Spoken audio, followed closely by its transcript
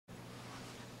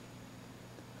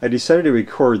I decided to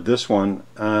record this one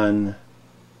on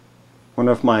one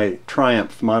of my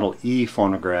Triumph Model E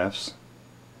phonographs,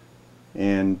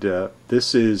 and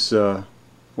this is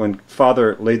When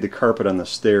Father Laid the Carpet on the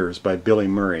Stairs by Billy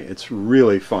Murray. It's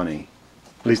really funny.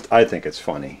 At least I think it's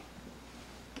funny.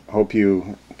 Hope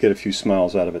you get a few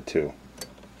smiles out of it too.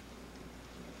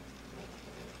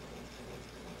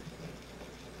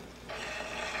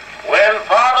 When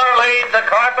Father Laid the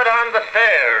Carpet on the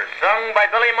Stairs, sung by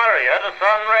Billy Murray,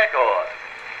 Edison record.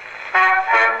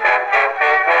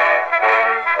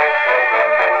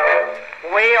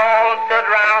 We all stood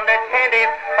round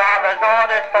attentive, Father's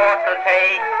orders for to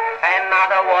take, and not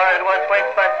a word was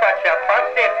whispered, such a fuss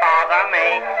did Father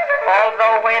make.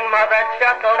 Although when Mother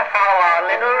chuckled, how our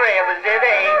little ribs did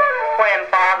ache, when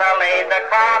Father laid the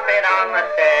carpet on the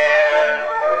stairs.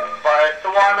 First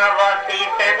one of us he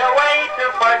sent away to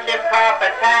purchase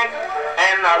carpet tacks,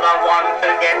 another one to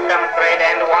get some thread,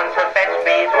 and one to fetch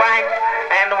beeswax,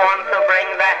 and one to bring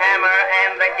the hammer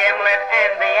and the gimlet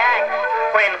and the axe,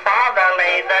 when Father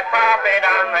laid the carpet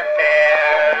on the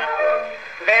stairs.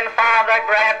 Then Father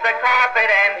grabbed the carpet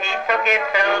and he took it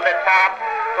to the top.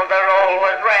 The roll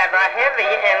was rather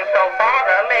heavy and so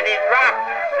Father let it drop.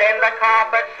 Then the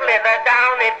carpet slithered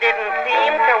down, it didn't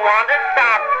seem to want to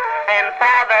stop, and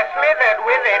Father slithered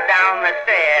with it down the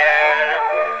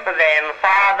stairs. Then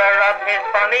Father rubbed his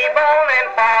funny bone and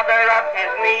Father rubbed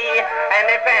his knee, and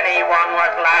if anyone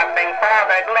was laughing,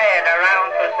 Father glared around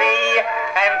to see.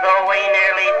 And though we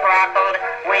nearly throttled,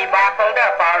 we bottled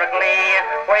up our glee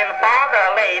when Father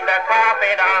laid the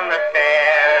carpet on the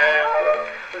stairs.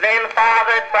 Then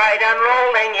Father tried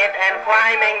unrolling it and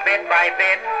climbing bit by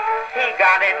bit. He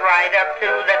got it right up to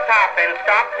the top and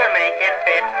stopped to make it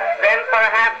fit. Then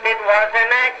perhaps it was an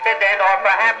accident, or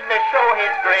perhaps to show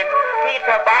his grit, he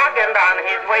tobogganed on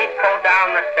his waistcoat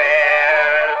down the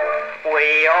stairs.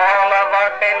 We all of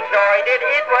us enjoyed it,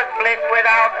 it was bliss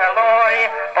without alloy.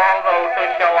 Although to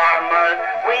show our mirth,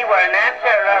 we were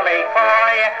naturally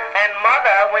coy, and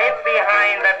Mother went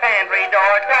behind the pantry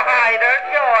door to hide her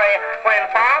joy when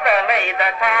Father laid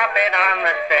the carpet on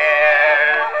the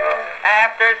stairs.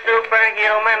 After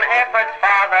superhuman efforts,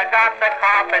 Father got the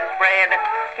carpet spread.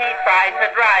 He tried to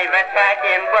drive a tack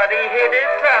in, but he hit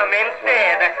his thumb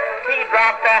instead. He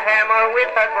dropped the hammer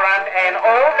with a grunt, and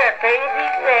oh, the things he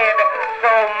said. So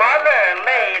Mother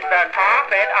laid the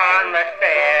carpet on the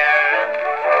stairs.